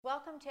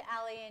Welcome to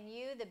Allie and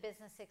You, the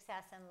Business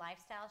Success and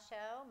Lifestyle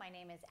Show. My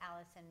name is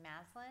Allison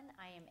Maslin.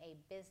 I am a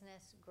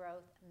business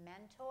growth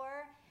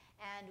mentor,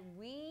 and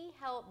we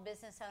help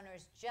business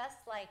owners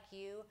just like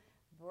you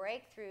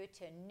break through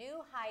to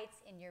new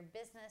heights in your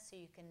business so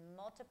you can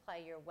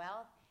multiply your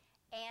wealth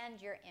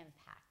and your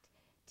impact.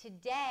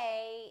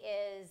 Today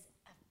is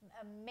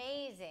an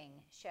amazing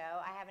show.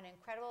 I have an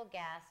incredible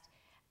guest,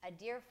 a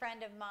dear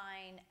friend of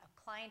mine, a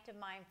client of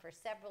mine for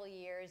several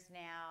years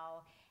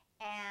now.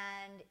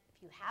 And if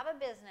you have a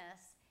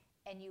business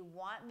and you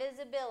want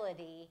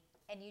visibility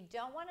and you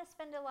don't want to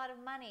spend a lot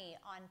of money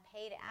on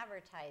paid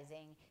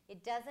advertising,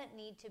 it doesn't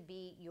need to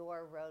be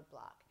your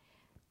roadblock.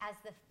 As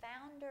the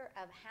founder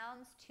of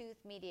Houndstooth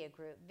Media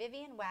Group,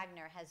 Vivienne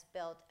Wagner has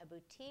built a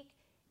boutique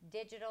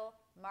digital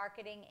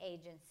marketing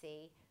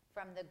agency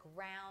from the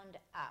ground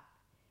up.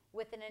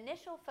 With an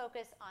initial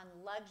focus on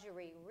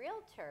luxury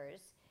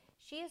realtors,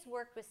 she has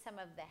worked with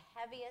some of the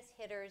heaviest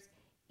hitters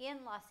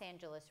in Los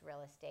Angeles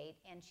real estate,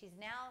 and she's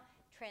now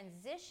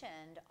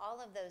transitioned all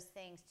of those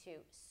things to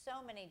so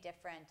many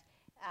different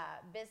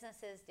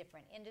businesses,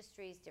 different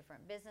industries,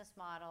 different business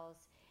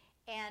models,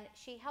 and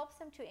she helps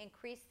them to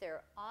increase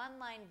their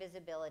online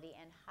visibility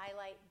and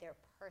highlight their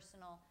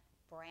personal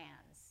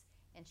brands.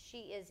 And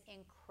she is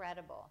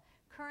incredible.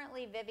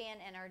 Currently,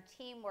 Vivienne and her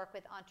team work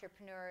with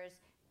entrepreneurs,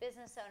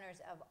 business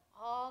owners of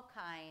all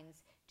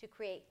kinds to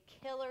create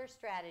killer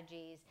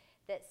strategies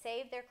that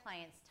save their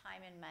clients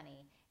time and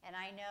money. And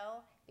I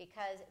know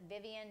because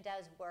Vivienne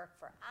does work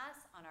for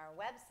us on our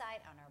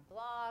website, on our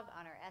blog,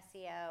 on our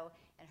SEO,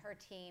 and her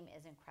team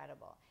is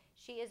incredible.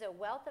 She is a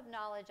wealth of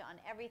knowledge on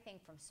everything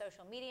from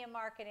social media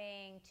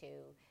marketing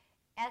to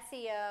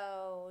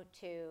SEO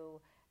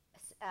to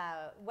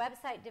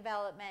website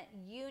development,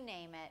 you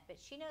name it, but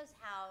she knows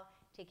how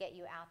to get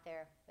you out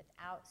there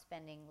without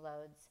spending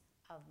loads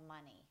of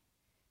money.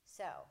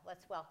 So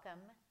let's welcome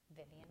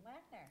Vivienne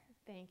Wagner.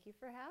 Thank you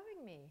for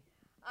having me.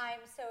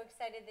 I'm so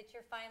excited that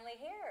you're finally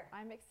here.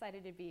 I'm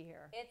excited to be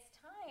here. It's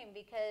time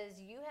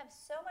because you have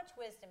so much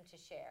wisdom to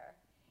share,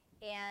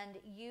 and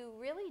you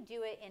really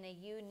do it in a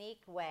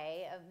unique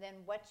way than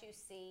what you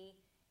see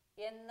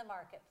in the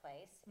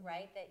marketplace,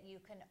 right? That you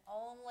can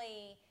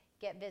only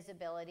get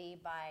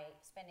visibility by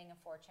spending a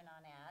fortune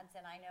on ads,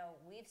 and I know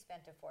we've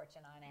spent a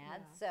fortune on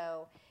ads,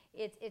 so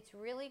it's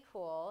really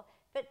cool.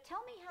 But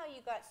tell me how you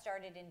got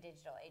started in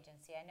digital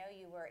agency. I know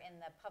you were in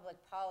the public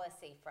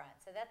policy front,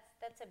 so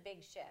that's a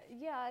big shift.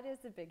 Yeah, it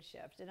is a big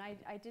shift, and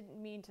I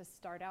didn't mean to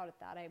start out at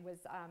that. I was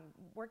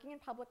working in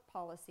public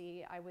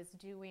policy. I was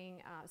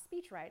doing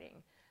speech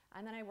writing,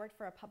 and then I worked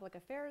for a public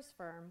affairs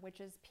firm,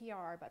 which is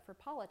PR, but for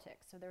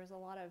politics. So there was a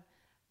lot of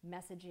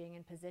messaging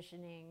and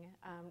positioning.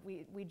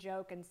 We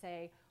joke and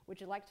say, would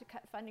you like to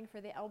cut funding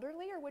for the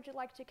elderly or would you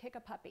like to kick a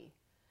puppy?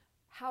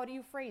 How do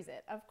you phrase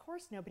it? Of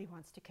course nobody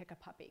wants to kick a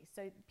puppy.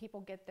 So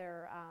people get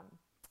their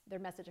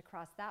message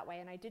across that way.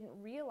 And I didn't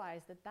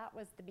realize that that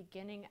was the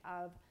beginning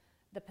of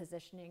the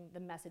positioning,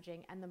 the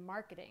messaging, and the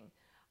marketing.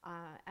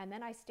 And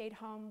then I stayed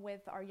home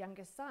with our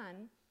youngest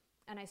son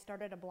and I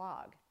started a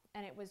blog.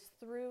 And it was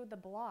through the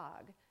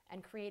blog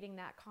and creating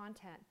that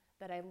content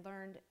that I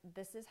learned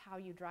this is how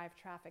you drive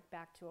traffic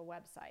back to a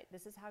website.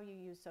 This is how you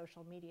use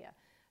social media.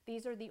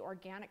 These are the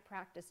organic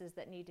practices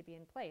that need to be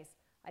in place.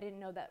 I didn't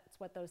know that's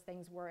what those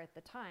things were at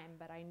the time,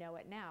 but I know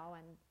it now,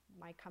 and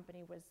my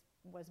company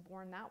was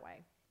born that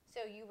way.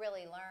 So you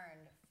really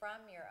learned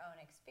from your own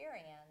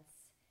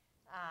experience,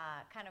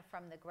 kind of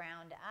from the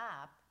ground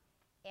up,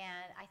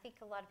 and I think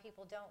a lot of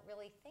people don't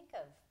really think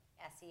of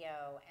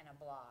SEO and a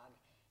blog,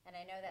 and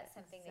I know that's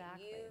something that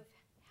you've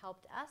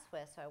helped us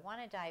with, so I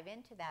want to dive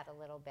into that a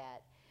little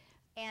bit.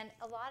 And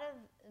a lot of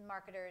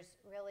marketers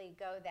really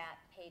go that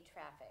paid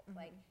traffic,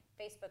 like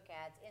Facebook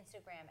ads,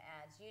 Instagram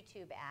ads,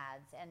 YouTube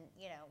ads, and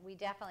we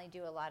definitely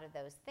do a lot of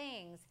those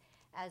things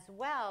as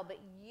well, but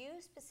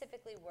you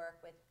specifically work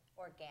with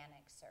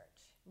organic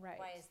search. Right.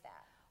 Why is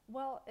that?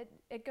 Well,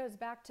 it goes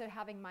back to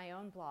having my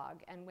own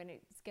blog, and when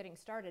it's getting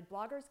started,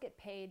 bloggers get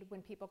paid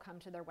when people come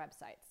to their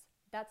websites.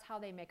 That's how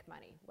they make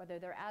money, whether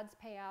their ads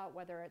pay out,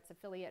 whether it's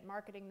affiliate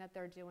marketing that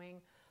they're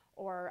doing,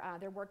 or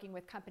they're working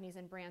with companies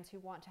and brands who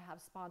want to have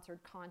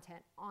sponsored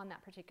content on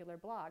that particular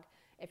blog.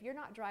 If you're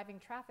not driving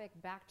traffic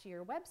back to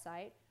your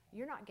website,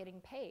 you're not getting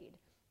paid.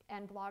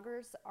 And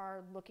bloggers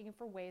are looking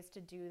for ways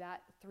to do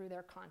that through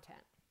their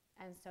content.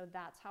 And so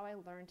that's how I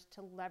learned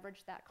to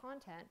leverage that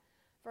content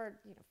for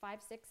 5,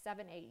 6,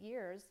 7, 8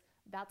 years.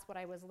 That's what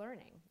I was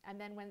learning. And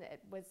then when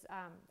it was,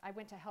 I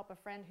went to help a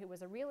friend who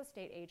was a real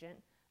estate agent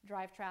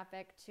drive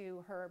traffic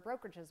to her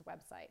brokerage's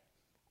website.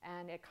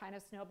 And it kind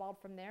of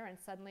snowballed from there, and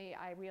suddenly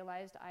I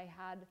realized I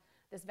had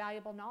this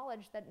valuable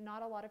knowledge that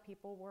not a lot of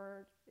people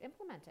were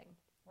implementing.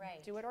 Right.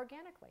 Do it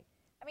organically.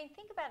 I mean,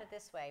 think about it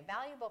this way.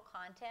 Valuable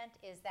content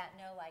is that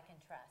know, like, and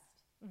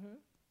trust.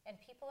 And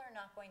people are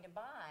not going to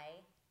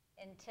buy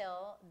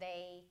until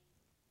they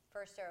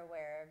first are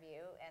aware of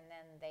you, and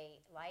then they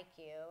like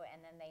you,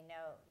 and then they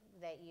know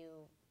that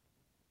you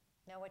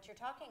know what you're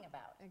talking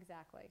about.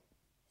 Exactly.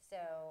 So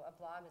a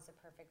blog is a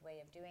perfect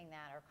way of doing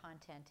that, or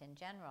content in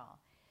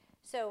general.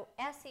 So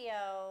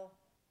SEO,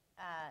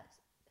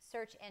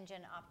 search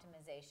engine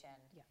optimization.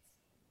 Yes.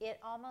 It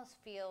almost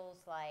feels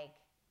like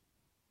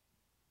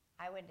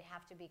I would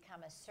have to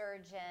become a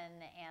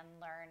surgeon and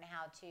learn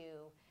how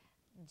to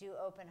do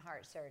open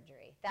heart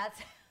surgery.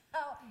 That's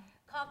how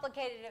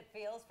complicated it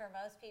feels for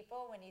most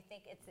people when you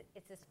think it's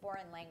this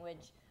foreign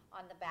language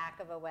on the back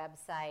of a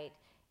website.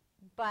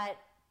 But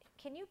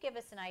can you give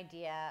us an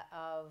idea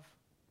of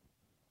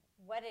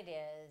what it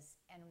is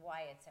and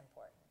why it's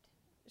important?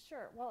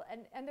 Sure. Well,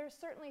 and there's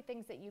certainly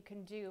things that you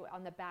can do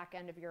on the back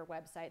end of your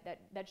website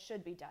that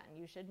should be done.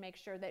 You should make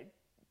sure that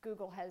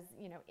Google has,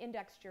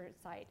 indexed your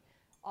site.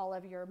 All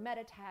of your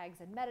meta tags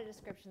and meta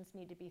descriptions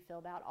need to be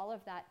filled out. All of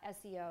that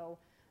SEO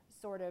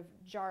sort of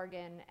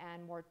jargon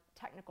and more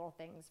technical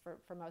things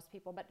for most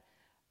people. But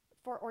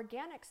for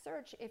organic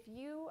search, if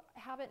you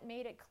haven't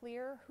made it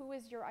clear who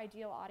is your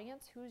ideal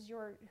audience, who's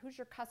your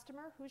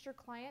customer, who's your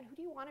client, who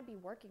do you want to be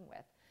working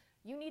with,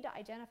 you need to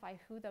identify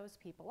who those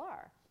people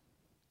are.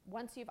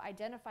 Once you've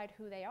identified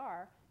who they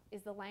are,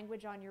 is the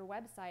language on your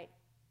website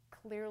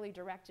clearly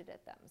directed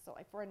at them? So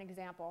like for an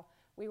example,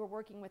 we were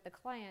working with a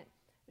client.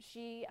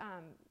 She's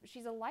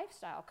a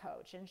lifestyle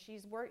coach, and she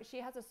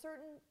has a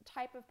certain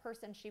type of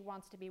person she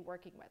wants to be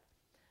working with.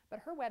 But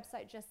her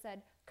website just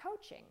said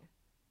coaching.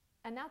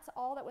 And that's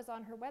all that was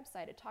on her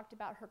website. It talked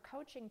about her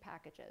coaching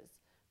packages.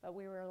 But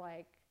we were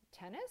like,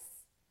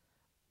 tennis?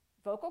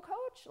 Vocal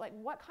coach? Like,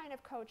 what kind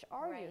of coach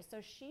are you?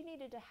 So she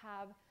needed to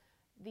have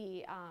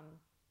the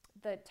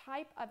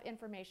type of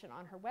information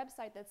on her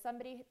website that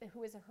somebody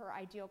who is her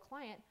ideal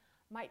client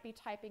might be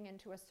typing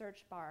into a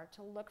search bar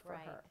to look for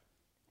her.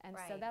 And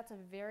so that's a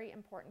very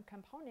important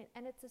component,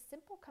 and it's a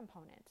simple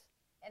component.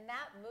 And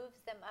that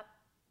moves them up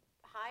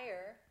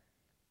higher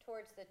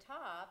towards the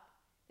top.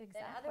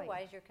 Then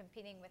otherwise you're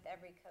competing with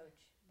every coach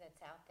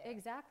that's out there.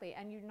 Exactly,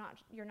 and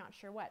you're not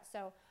sure what.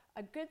 So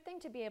a good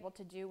thing to be able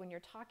to do when you're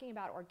talking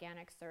about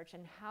organic search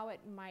and how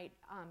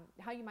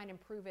you might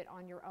improve it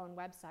on your own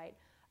website,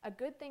 a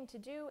good thing to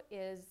do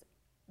is,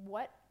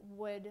 what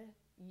would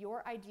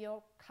your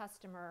ideal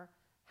customer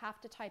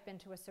have to type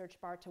into a search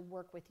bar to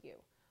work with you?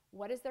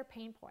 What is their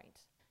pain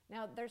point?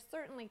 Now, there's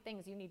certainly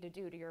things you need to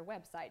do to your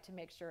website to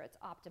make sure it's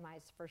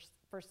optimized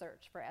for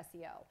search, for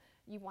SEO.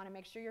 You want to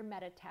make sure your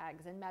meta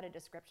tags and meta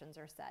descriptions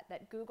are set,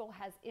 that Google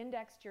has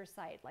indexed your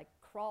site, like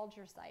crawled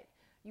your site.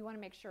 You want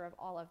to make sure of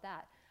all of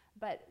that.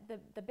 But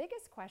the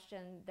biggest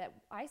question that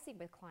I see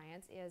with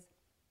clients is,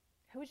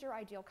 who's your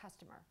ideal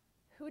customer?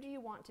 Who do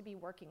you want to be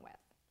working with?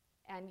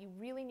 And you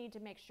really need to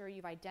make sure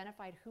you've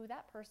identified who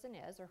that person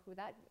is, or who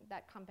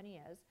that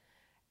company is.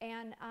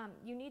 And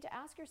you need to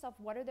ask yourself,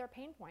 what are their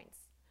pain points?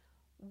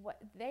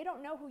 They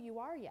don't know who you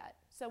are yet.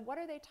 So what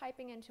are they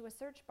typing into a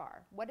search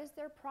bar? What is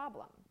their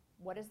problem?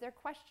 What is their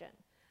question?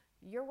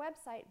 Your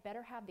website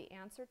better have the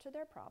answer to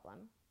their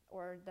problem,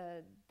 or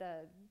the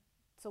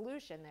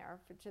solution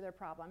to their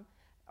problem,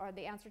 or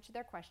the answer to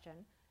their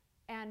question,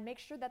 and make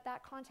sure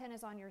that content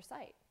is on your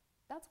site.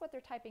 That's what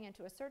they're typing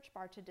into a search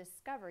bar to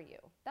discover you.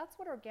 That's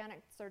what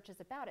organic search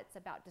is about. It's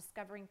about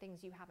discovering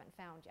things you haven't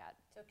found yet.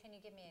 So can you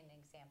give me an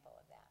example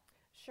of that?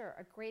 Sure.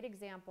 A great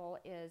example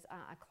is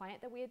a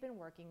client that we had been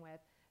working with.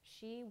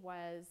 She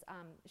was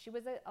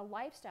a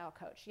lifestyle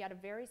coach. She had a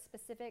very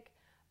specific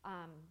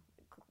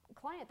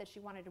client that she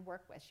wanted to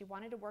work with. She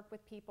wanted to work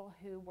with people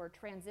who were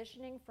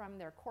transitioning from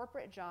their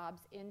corporate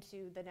jobs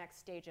into the next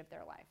stage of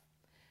their life.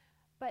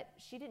 But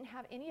she didn't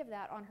have any of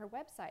that on her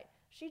website.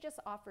 She just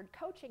offered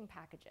coaching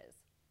packages.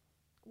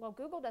 Well,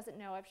 Google doesn't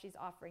know if she's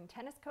offering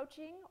tennis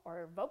coaching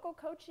or vocal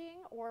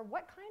coaching or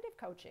what kind of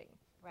coaching.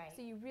 Right.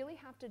 So you really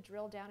have to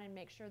drill down and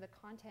make sure the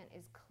content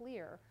is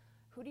clear.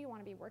 Who do you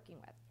want to be working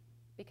with?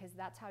 Because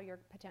that's how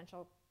your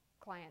potential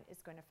client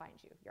is going to find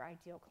you. Your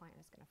ideal client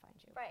is going to find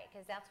you. Right,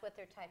 because that's what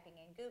they're typing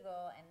in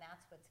Google, and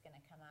that's what's going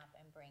to come up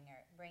and bring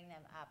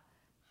them up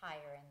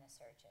higher in the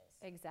searches.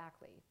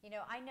 Exactly.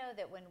 I know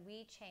that when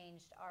we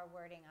changed our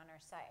wording on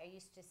our site, I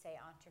used to say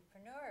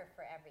entrepreneur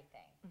for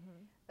everything.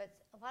 Mm-hmm. But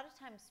a lot of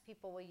times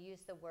people will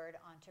use the word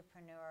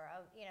entrepreneur,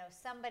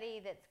 somebody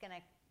that's going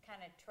to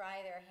kind of try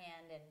their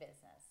hand in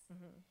business.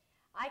 Mm-hmm.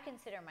 I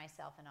consider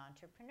myself an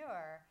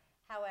entrepreneur.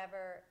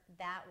 However,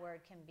 that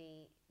word can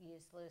be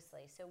used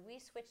loosely. So we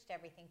switched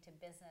everything to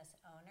business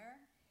owner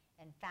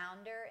and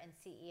founder and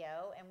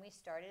CEO, and we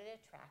started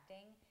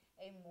attracting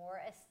a more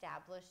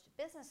established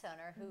business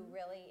owner who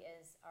really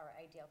is our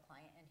ideal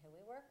client and who we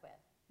work with.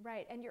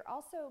 Right, and you're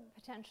also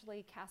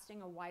potentially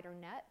casting a wider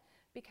net,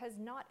 because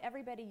not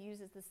everybody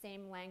uses the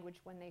same language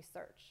when they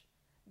search.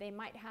 They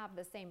might have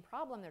the same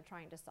problem they're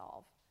trying to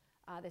solve.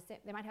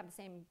 They might have the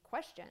same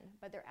question,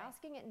 but they're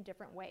asking it in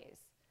different ways.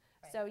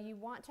 Right. So you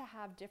want to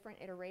have different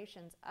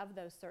iterations of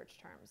those search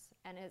terms,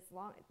 and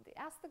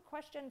ask the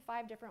question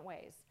 5 different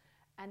ways,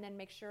 and then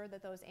make sure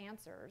that those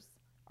answers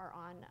are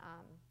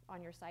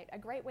on your site. A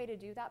great way to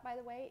do that, by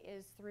the way,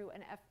 is through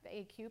an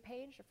FAQ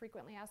page, a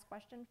frequently asked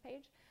questions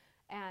page.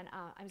 And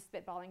I'm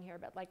spitballing here,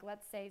 but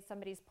let's say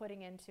somebody's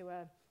putting into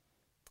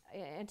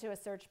a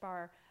search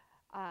bar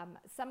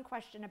some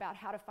question about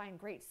how to find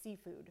great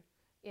seafood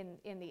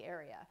in the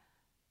area.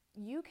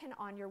 you can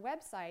on your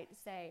website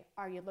say,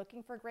 are you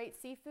looking for great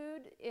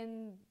seafood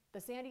in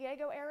the San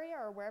Diego area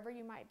or wherever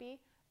you might be?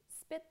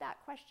 Spit that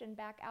question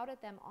back out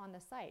at them on the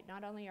site.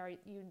 Not only are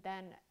you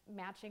then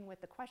matching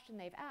with the question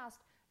they've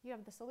asked, you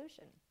have the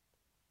solution.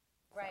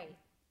 Right.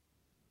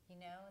 You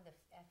know, the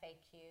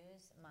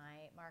FAQs,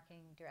 my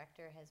marketing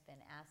director has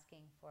been asking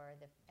for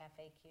the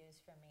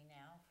FAQs from me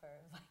now for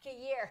like a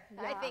year.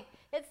 Yeah. I think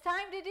it's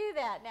time to do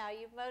that now.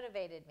 You've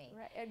motivated me.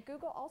 Right. And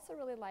Google also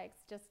really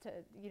likes, just to,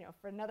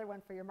 for another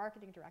one for your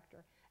marketing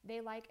director,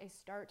 they like a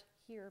start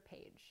here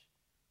page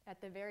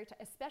at the very top,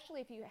 especially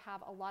if you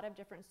have a lot of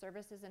different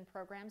services and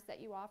programs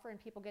that you offer and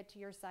people get to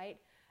your site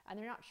and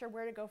they're not sure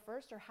where to go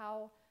first or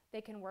how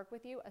they can work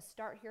with you. A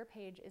start here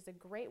page is a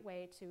great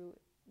way to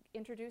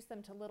introduce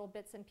them to little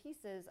bits and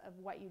pieces of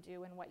what you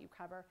do and what you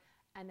cover,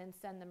 and then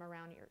send them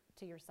around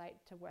to your site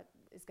to what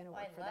is going to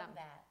work for them. I love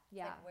that.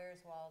 Yeah. It's like,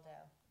 where's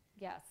Waldo?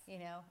 Yes.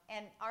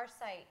 And our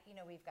site,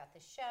 we've got the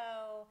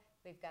show,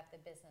 we've got the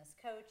business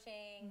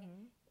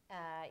coaching,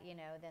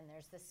 then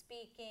there's the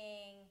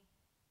speaking.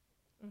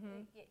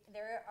 Mm-hmm.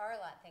 There are a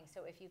lot of things.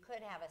 So if you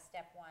could have a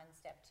step 1,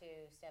 step 2,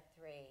 step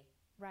 3,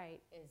 right,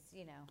 is,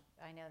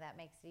 I know that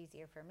makes it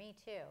easier for me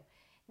too.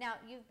 Now,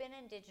 you've been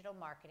in digital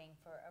marketing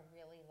for a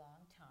really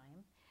long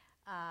time.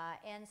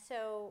 And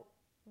so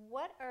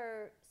what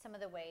are some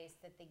of the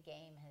ways that the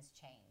game has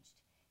changed?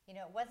 It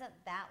wasn't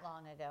that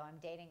long ago,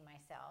 I'm dating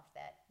myself,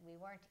 that we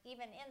weren't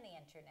even in the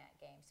internet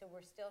game. So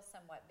we're still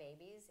somewhat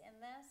babies in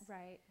this.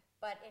 Right.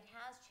 But it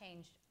has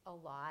changed a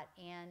lot.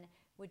 And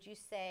would you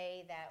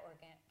say that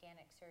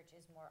organic search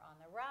is more on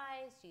the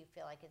rise? Do you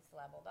feel like it's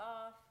leveled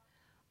off?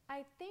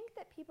 I think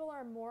that people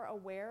are more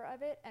aware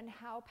of it and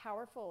how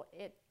powerful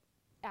it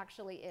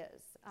actually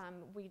is.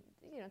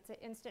 It's an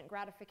instant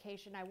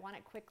gratification. I want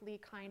it quickly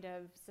kind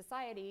of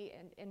society,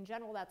 and in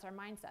general, that's our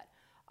mindset.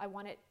 I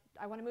want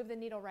to move the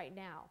needle right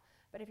now.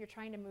 But if you're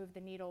trying to move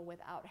the needle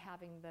without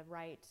having the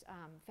right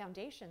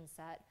foundation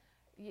set,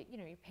 you're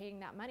paying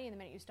that money, and the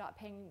minute you stop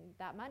paying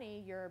that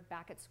money, you're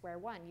back at square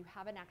one. You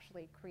haven't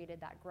actually created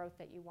that growth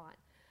that you want.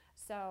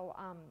 So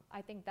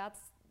I think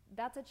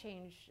that's a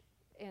change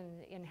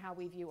in how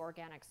we view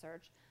organic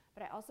search.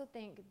 But I also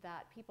think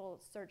that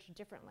people search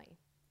differently.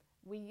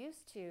 We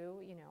used to,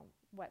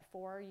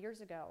 4 years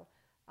ago,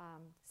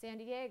 San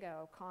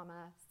Diego,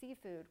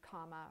 seafood,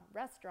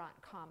 restaurant,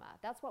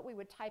 that's what we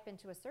would type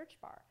into a search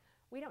bar.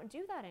 We don't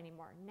do that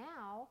anymore.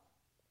 Now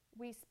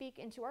we speak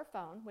into our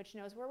phone, which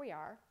knows where we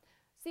are,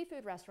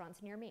 seafood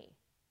restaurants near me.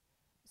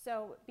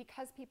 So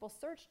because people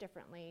search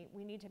differently,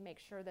 we need to make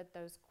sure that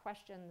those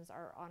questions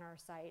are on our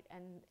site,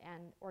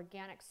 and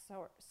organic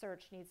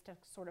search needs to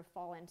sort of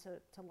fall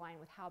into line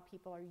with how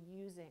people are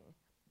using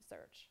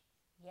search.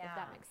 Yeah. If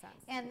that makes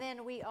sense. And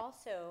then we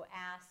also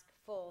ask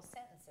full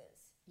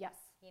sentences. Yes.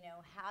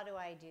 How do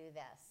I do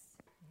this?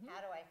 Mm-hmm.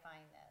 How do I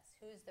find this?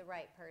 Who's the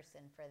right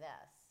person for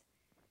this?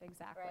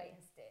 Exactly. Right?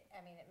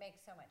 It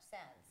makes so much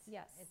sense.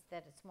 Yes.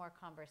 It's more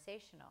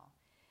conversational.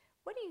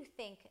 What do you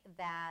think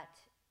that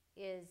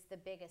is the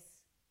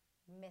biggest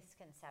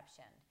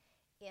misconception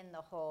in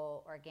the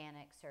whole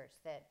organic search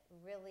that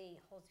really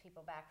holds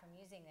people back from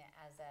using it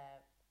as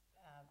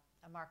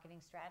a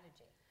marketing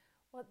strategy?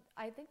 Well,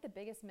 I think the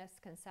biggest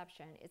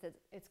misconception is that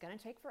it's going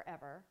to take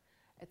forever.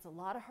 It's a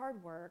lot of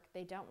hard work.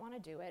 They don't want to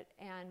do it.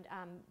 And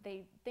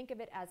they think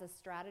of it as a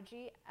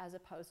strategy as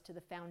opposed to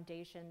the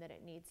foundation that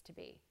it needs to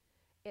be.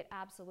 It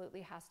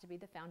absolutely has to be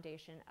the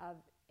foundation of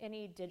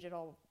any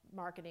digital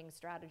marketing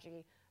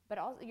strategy, but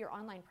also your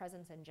online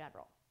presence in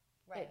general.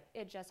 Right.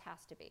 It just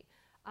has to be.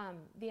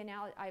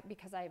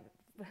 Because I've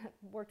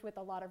worked with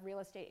a lot of real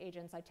estate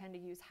agents, I tend to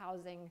use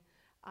housing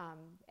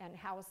and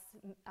house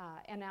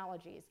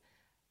analogies.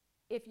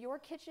 If your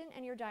kitchen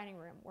and your dining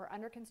room were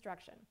under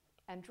construction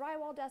and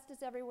drywall dust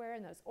is everywhere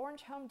and those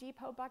orange Home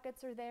Depot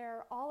buckets are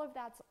there, all of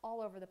that's all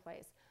over the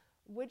place,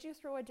 would you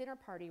throw a dinner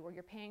party where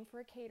you're paying for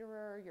a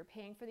caterer, you're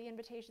paying for the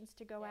invitations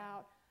to go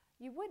out?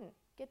 You wouldn't.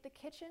 Get the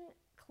kitchen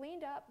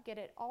cleaned up, get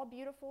it all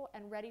beautiful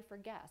and ready for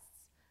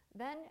guests.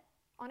 Then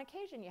on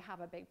occasion you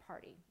have a big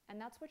party, and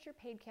that's what your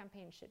paid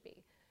campaign should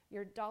be.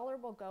 Your dollar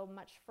will go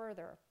much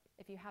further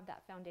if you have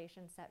that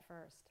foundation set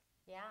first.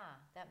 Yeah,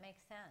 that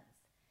makes sense.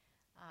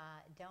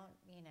 Don't,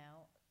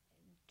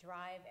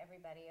 drive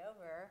everybody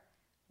over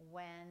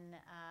when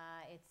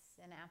it's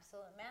an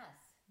absolute mess.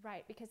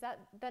 Right, because that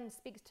then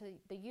speaks to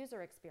the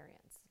user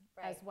experience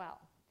as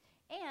well.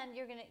 And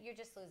you're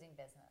just losing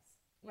business.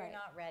 You're Right.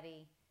 not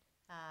ready.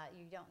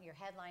 Your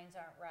headlines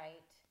aren't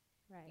right.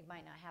 Right. You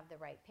might not have the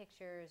right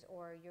pictures,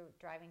 or you're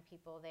driving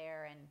people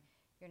there and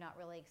you're not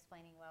really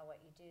explaining well what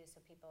you do, so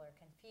people are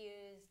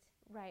confused.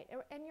 Right,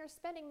 and you're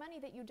spending money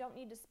that you don't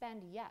need to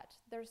spend yet.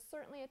 There's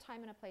certainly a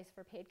time and a place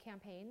for paid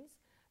campaigns,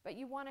 but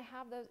you want to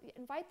have those,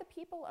 invite the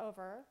people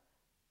over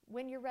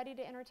when you're ready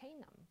to entertain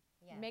them.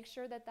 Yes. Make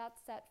sure that that's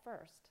set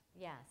first.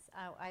 Yes,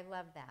 I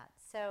love that.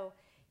 So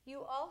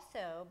you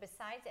also,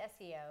 besides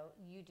SEO,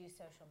 you do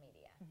social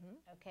media. Mm-hmm.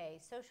 Okay,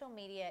 social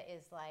media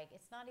is like,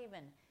 it's not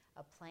even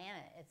a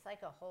planet, it's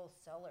like a whole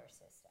solar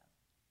system.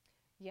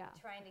 Yeah.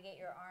 trying to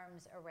get your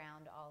arms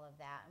around all of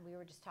that. And we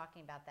were just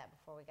talking about that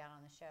before we got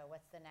on the show.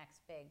 What's the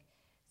next big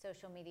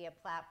social media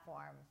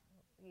platform?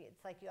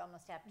 It's like you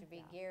almost have to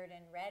be geared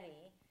and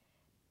ready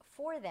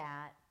for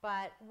that.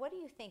 But what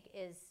do you think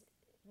is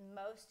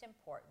most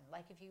important?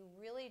 Like if you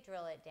really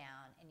drill it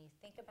down and you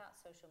think about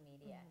social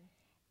media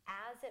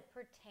as it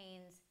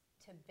pertains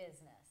to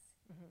business,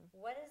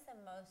 what is the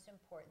most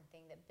important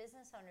thing that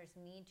business owners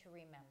need to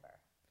remember?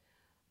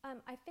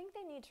 I think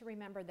they need to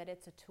remember that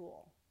it's a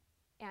tool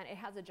and it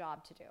has a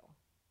job to do.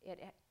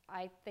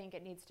 I think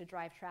it needs to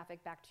drive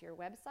traffic back to your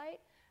website,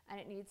 and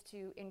it needs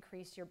to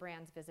increase your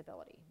brand's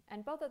visibility.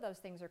 And both of those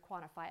things are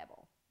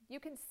quantifiable. You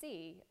can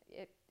see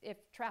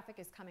if traffic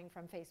is coming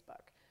from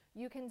Facebook.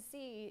 You can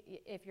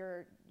see if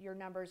your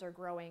numbers are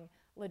growing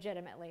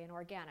legitimately and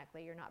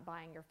organically, you're not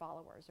buying your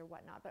followers or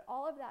whatnot. But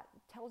all of that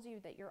tells you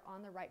that you're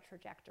on the right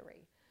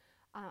trajectory.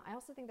 I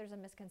also think there's a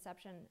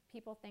misconception.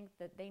 People think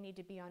that they need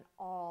to be on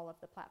all of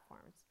the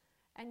platforms,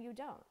 and you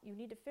don't. You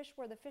need to fish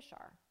where the fish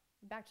are.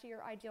 Back to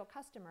your ideal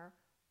customer,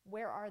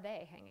 where are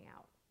they hanging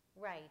out?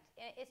 Right.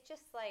 It's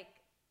just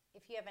like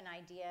if you have an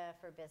idea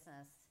for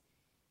business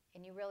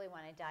and you really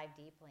want to dive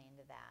deeply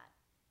into that,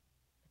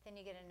 but then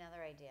you get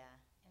another idea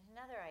and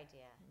another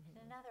idea and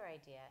another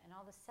idea, and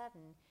all of a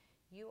sudden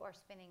you are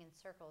spinning in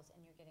circles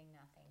and you're getting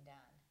nothing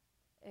done.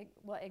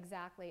 Well,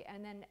 exactly.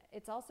 And then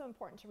it's also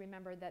important to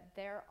remember that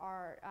there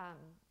are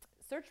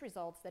search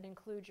results that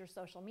include your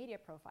social media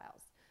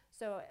profiles.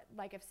 So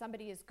like if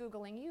somebody is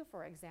Googling you,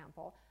 for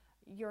example,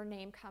 your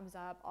name comes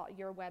up,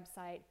 your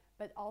website,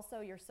 but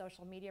also your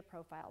social media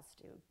profiles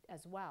do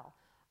as well.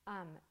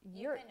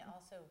 You can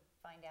also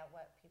find out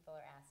what people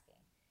are asking.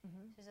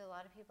 There's a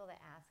lot of people that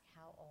ask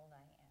how old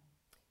I am.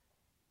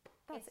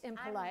 That's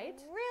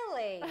impolite.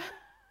 Really?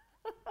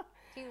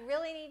 Do you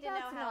really need to know how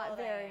old I am? That's not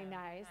very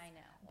nice. I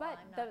know. But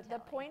well, the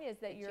point is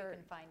that you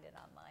can find it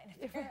online,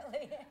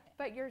 apparently.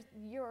 But your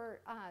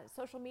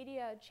social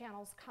media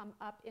channels come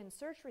up in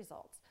search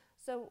results.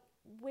 So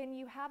when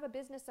you have a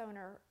business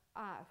owner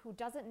who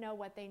doesn't know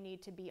what they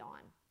need to be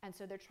on, and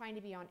so they're trying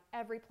to be on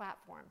every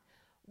platform,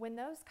 when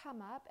those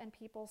come up and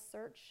people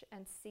search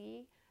and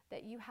see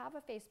that you have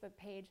a Facebook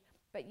page,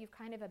 but you've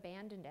kind of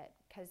abandoned it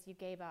because you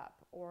gave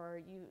up or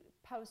you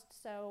post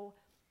so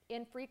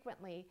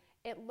infrequently,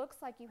 it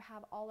looks like you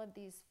have all of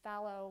these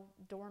fallow,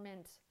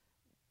 dormant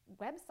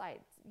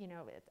websites,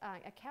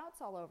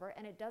 accounts all over,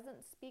 and it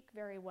doesn't speak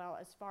very well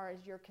as far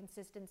as your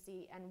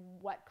consistency and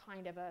what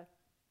kind of a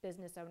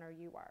business owner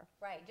you are.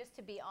 Right, just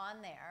to be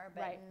on there,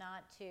 but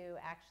not to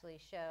actually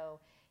show,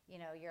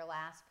 your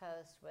last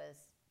post was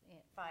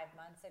 5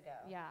 months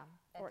ago. Yeah.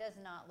 That does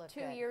not look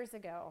good. 2 years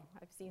ago,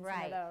 I've seen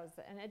some of those,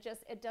 and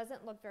it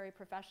doesn't look very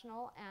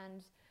professional.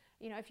 And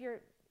if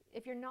you're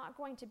not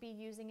going to be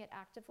using it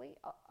actively,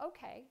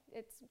 okay,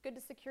 it's good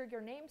to secure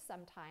your name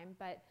sometime,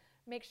 but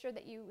make sure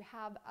that you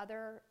have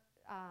other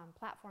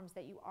platforms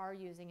that you are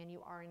using and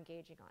you are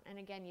engaging on. And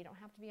again, you don't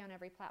have to be on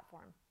every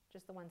platform,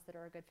 just the ones that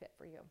are a good fit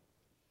for you.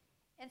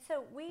 And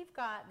so we've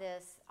got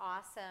this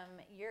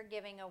awesome, you're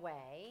giving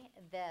away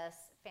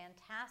this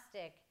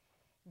fantastic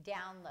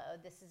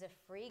download. This is a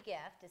free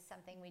gift. It's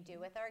something we do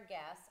with our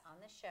guests on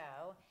the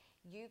show.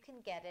 You can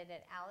get it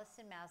at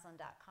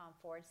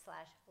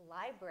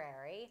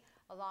AllisonMaslin.com/library,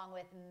 along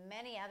with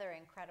many other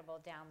incredible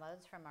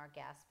downloads from our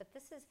guests. But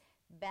this is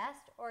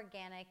Best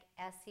Organic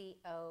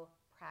SEO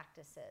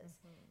Practices.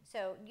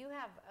 So you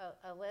have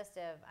a list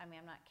of, I'm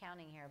not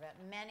counting here, but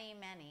many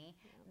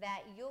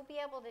that you'll be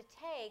able to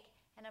take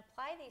and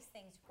apply these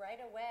things right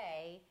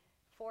away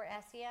for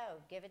SEO.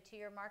 Give it to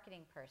your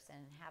marketing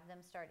person, have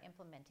them start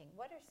implementing.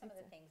 What are some of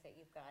the things that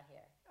you've got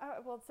here?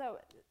 Well, so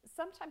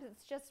sometimes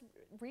it's just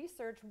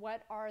research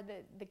what are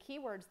the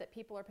keywords that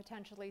people are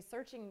potentially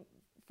searching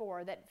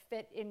for that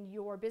fit in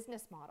your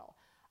business model.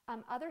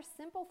 Other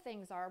simple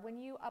things are when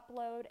you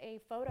upload a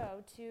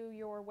photo to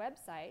your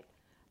website,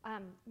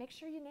 make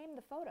sure you name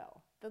the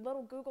photo. The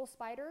little Google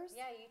spiders.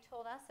 Yeah, you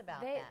told us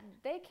about that.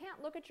 They can't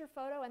look at your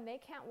photo and they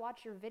can't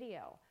watch your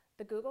video.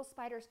 The Google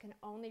spiders can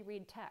only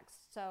read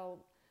text.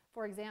 So,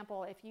 for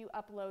example, if you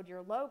upload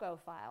your logo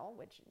file,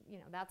 which,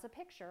 that's a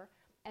picture,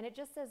 and it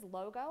just says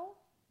logo,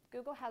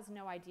 Google has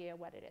no idea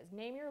what it is.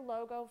 Name your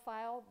logo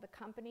file, the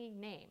company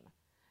name,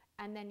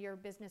 and then your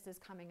business is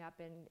coming up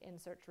in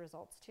search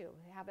results too.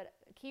 Have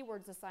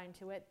keywords assigned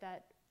to it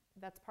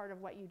that's part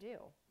of what you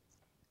do.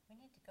 We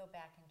need to go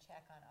back and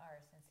check on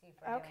ours and see if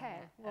we're doing that.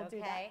 Okay, we'll do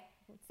that.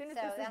 As soon as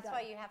so this is that's done.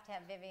 why you have to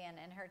have Vivienne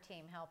and her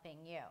team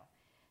helping you.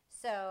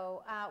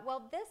 So,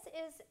 well, this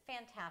is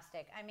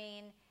fantastic.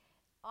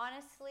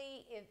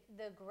 Honestly,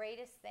 the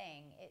greatest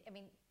thing,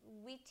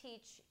 we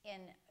teach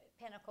in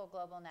Pinnacle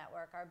Global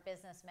Network, our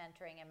business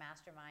mentoring and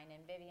mastermind.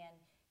 And Vivienne,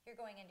 you're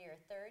going into your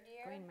third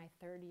year? Going my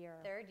third year.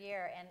 Third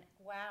year, and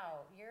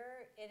wow,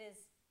 it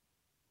is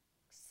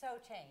so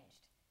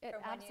changed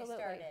from when you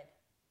started.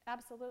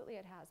 Absolutely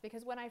it has.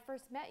 Because when I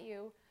first met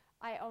you,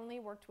 I only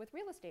worked with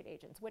real estate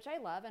agents, which I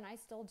love and I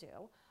still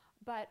do.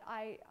 But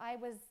I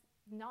was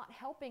not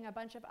helping a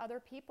bunch of other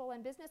people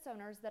and business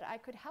owners that I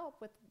could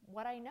help with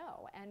what I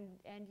know.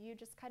 And you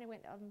just kind of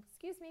went,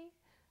 excuse me,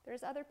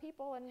 there's other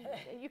people and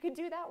you can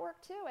do that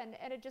work too. And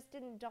it just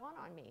didn't dawn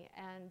on me.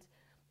 And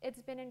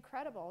it's been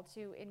incredible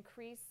to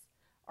increase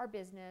our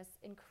business,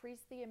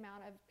 increase the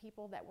amount of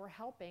people that we're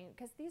helping,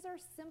 because these are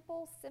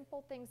simple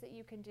things that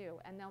you can do,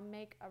 and they'll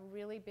make a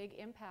really big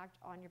impact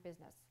on your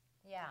business.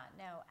 Yeah,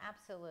 no,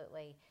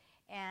 absolutely.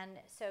 And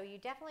so you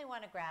definitely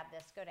want to grab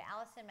this. Go to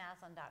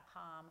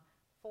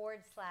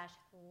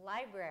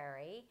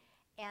AlisonMaslin.com/library,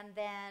 and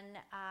then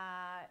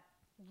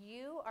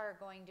you are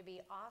going to be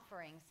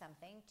offering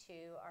something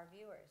to our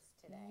viewers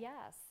today.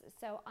 Yes,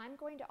 so I'm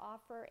going to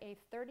offer a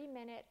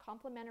 30-minute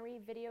complimentary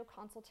video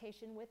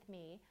consultation with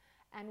me,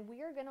 and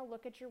we're going to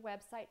look at your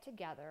website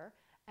together,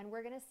 and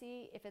we're going to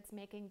see if it's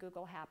making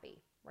Google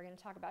happy. We're going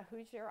to talk about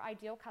who's your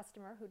ideal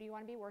customer, who do you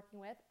want to be working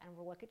with, and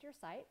we'll look at your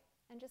site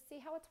and just see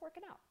how it's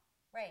working out.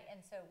 Right,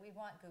 and so we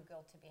want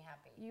Google to be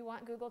happy. You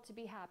want Google to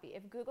be happy.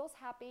 If Google's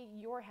happy,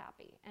 you're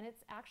happy. And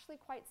it's actually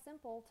quite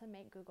simple to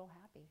make Google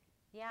happy.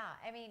 Yeah,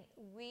 I mean,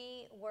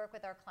 we work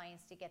with our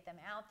clients to get them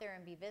out there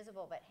and be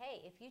visible, but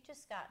hey, if you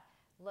just got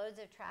loads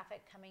of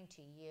traffic coming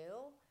to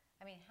you,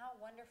 I mean, how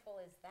wonderful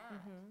is that?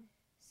 Mm-hmm.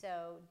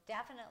 So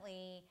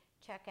definitely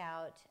check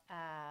out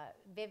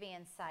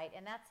Vivienne's site,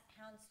 and that's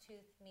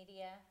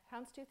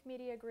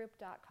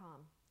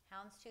Houndstoothmediagroup.com.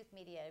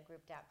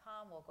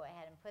 Houndstoothmediagroup.com. We'll go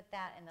ahead and put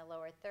that in the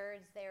lower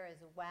thirds there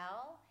as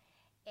well,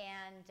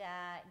 and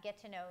get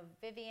to know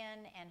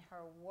Vivienne and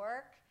her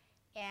work.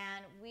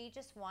 And we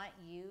just want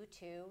you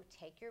to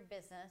take your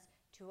business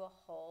to a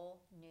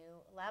whole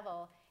new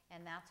level,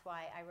 and that's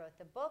why I wrote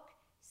the book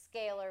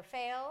Scale or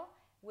Fail,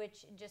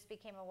 which just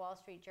became a Wall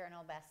Street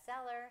Journal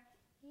bestseller.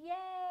 Yay!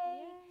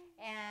 Yay!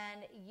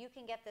 And you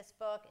can get this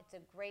book. It's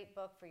a great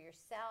book for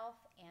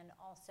yourself and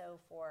also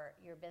for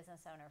your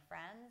business owner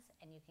friends,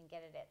 and you can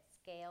get it at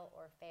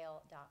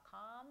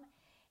scaleorfail.com.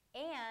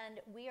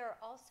 And we are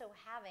also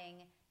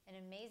having an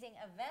amazing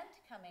event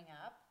coming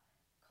up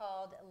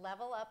called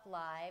Level Up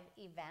Live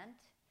event.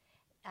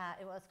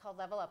 It's called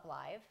Level Up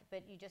Live,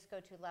 but you just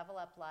go to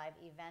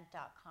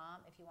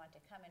levelupliveevent.com if you want to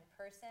come in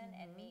person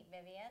and meet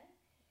Vivienne.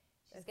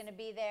 She's going to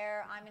be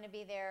there. I'm going to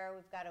be there.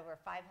 We've got over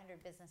 500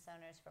 business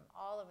owners from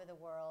all over the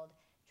world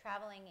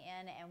traveling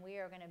in, and we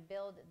are going to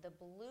build the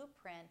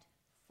blueprint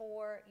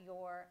for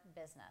your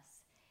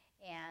business.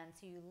 And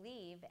so you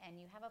leave and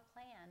you have a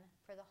plan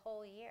for the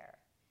whole year.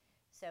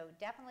 So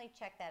definitely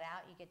check that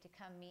out. You get to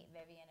come meet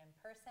Vivienne in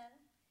person.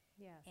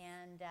 Yes.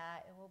 And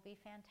it will be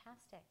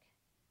fantastic.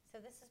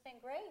 So this has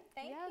been great.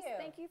 Thank you. Yes,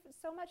 thank you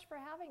so much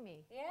for having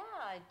me.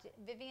 Yeah,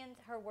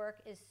 Vivienne's, her work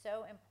is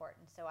so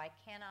important, so I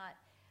cannot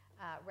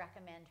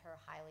recommend her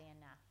highly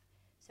enough.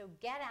 So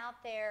get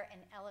out there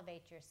and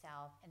elevate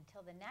yourself.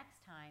 Until the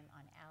next time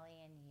on Allie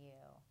and You,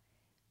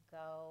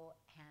 go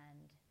and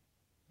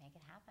make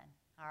it happen.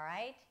 All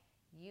right?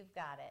 You've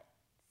got it.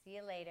 See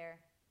you later.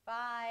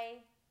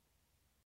 Bye.